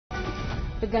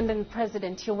Ugandan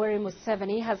President Yoweri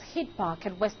Museveni has hit back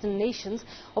at Western nations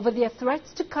over their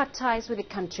threats to cut ties with the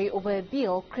country over a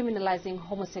bill criminalizing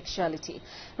homosexuality.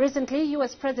 Recently,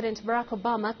 US President Barack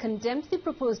Obama condemned the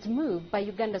proposed move by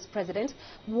Uganda's president,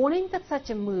 warning that such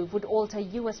a move would alter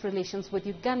US relations with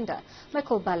Uganda.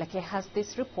 Michael Balake has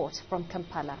this report from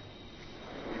Kampala.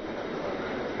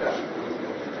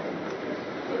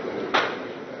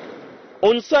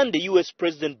 On Sunday, US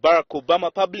President Barack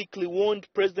Obama publicly warned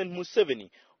President Museveni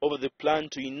over the plan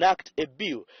to enact a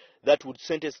bill that would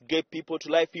sentence gay people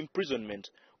to life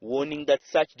imprisonment, warning that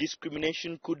such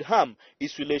discrimination could harm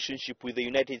its relationship with the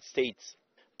United States.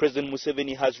 President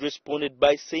Museveni has responded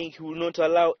by saying he will not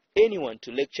allow anyone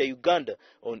to lecture Uganda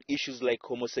on issues like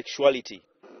homosexuality.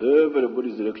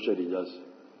 Everybody's lecturing us.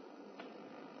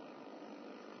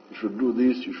 You should do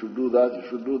this, you should do that, you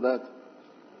should do that.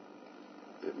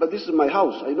 But this is my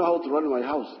house. I know how to run my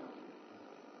house.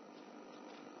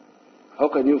 How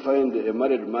can you find a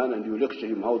married man and you lecture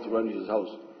him how to run his house?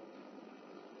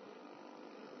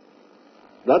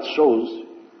 That shows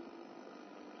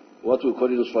what we call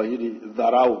in Swahili,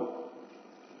 dharau.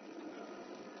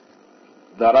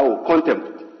 Dharau,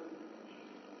 contempt.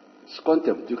 It's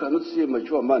contempt. You cannot see a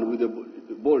mature man with a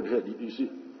bald head, you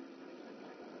see.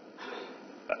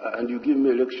 And you give me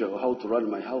a lecture on how to run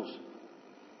my house.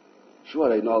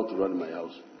 Sure, I know how to run my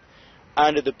house.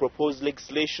 Under the proposed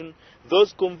legislation,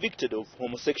 those convicted of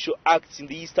homosexual acts in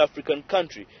the East African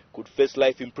country could face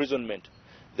life imprisonment.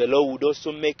 The law would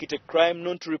also make it a crime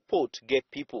not to report gay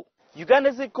people.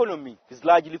 Uganda's economy is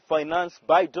largely financed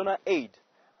by donor aid.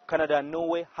 Canada and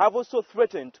Norway have also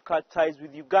threatened to cut ties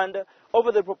with Uganda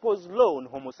over the proposed law on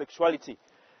homosexuality.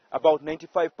 About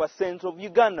 95% of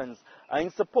Ugandans are in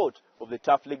support of the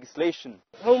tough legislation.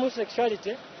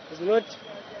 Homosexuality is not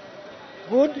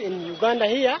good in Uganda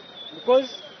here,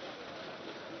 because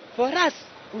for us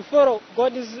we follow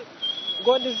God's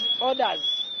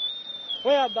orders,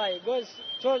 whereby God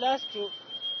told us to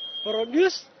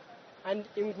produce and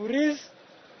increase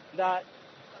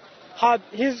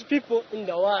his people in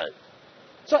the world.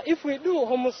 So if we do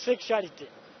homosexuality,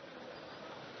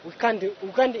 we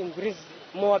can't increase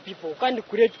more people, we can't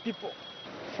create people.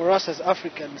 For us as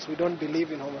Africans, we don't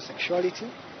believe in homosexuality.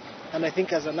 And I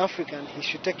think as an African, he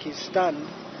should take his stand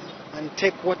and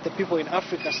take what the people in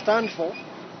Africa stand for,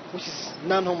 which is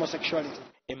non-homosexuality.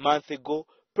 A month ago,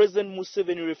 President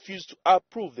Museveni refused to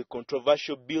approve the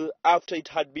controversial bill after it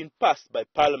had been passed by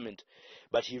Parliament.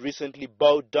 But he recently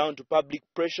bowed down to public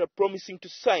pressure, promising to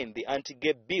sign the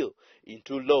anti-gay bill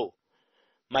into law.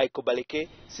 Michael Balake,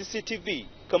 CCTV,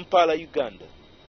 Kampala, Uganda.